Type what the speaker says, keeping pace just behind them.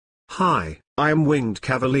Hi, I am Winged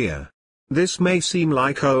Cavalier. This may seem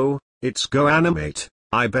like it's go animate,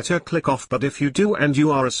 I better click off, but if you do and you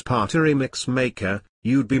are a Sparta remix maker,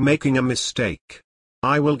 you'd be making a mistake.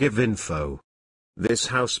 I will give info. This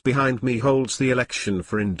house behind me holds the election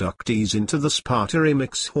for inductees into the Sparta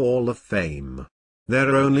Remix Hall of Fame. There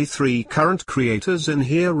are only 3 current creators in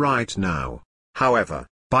here right now. However,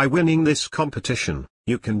 by winning this competition,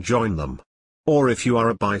 you can join them. Or if you are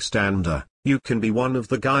a bystander, you can be one of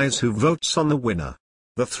the guys who votes on the winner.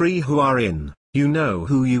 The 3 who are in, you know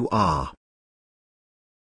who you are.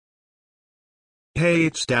 Hey,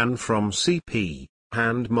 it's Dan from CP,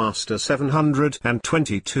 Handmaster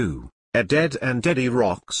 722, Eded and Eddie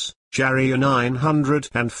Rocks, Jaria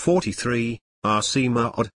 943, RC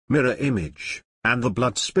Mod, Mirror Image, and the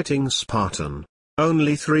Blood-Spitting Spartan.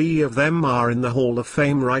 Only 3 of them are in the Hall of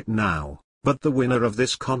Fame right now, but the winner of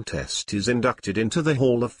this contest is inducted into the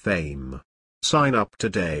Hall of Fame. Sign up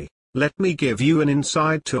today. Let me give you an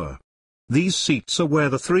inside tour. These seats are where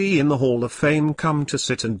the 3 in the Hall of Fame come to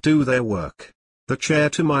sit and do their work. The chair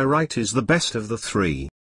to my right is the best of the 3.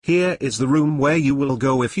 Here is the room where you will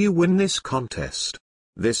go if you win this contest.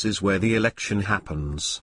 This is where the election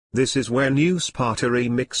happens. This is where new Sparta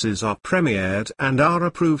remixes are premiered and are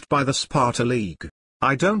approved by the Sparta League.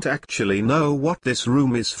 I don't actually know what this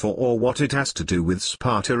room is for or what it has to do with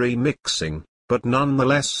Sparta remixing, but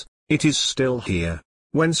nonetheless, it is still here.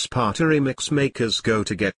 When Sparta remix makers go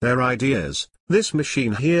to get their ideas, this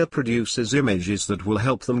machine here produces images that will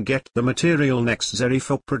help them get the material necessary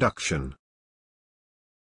for production.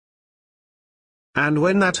 And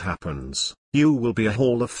when that happens, you will be a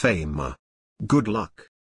Hall of Famer. Good luck.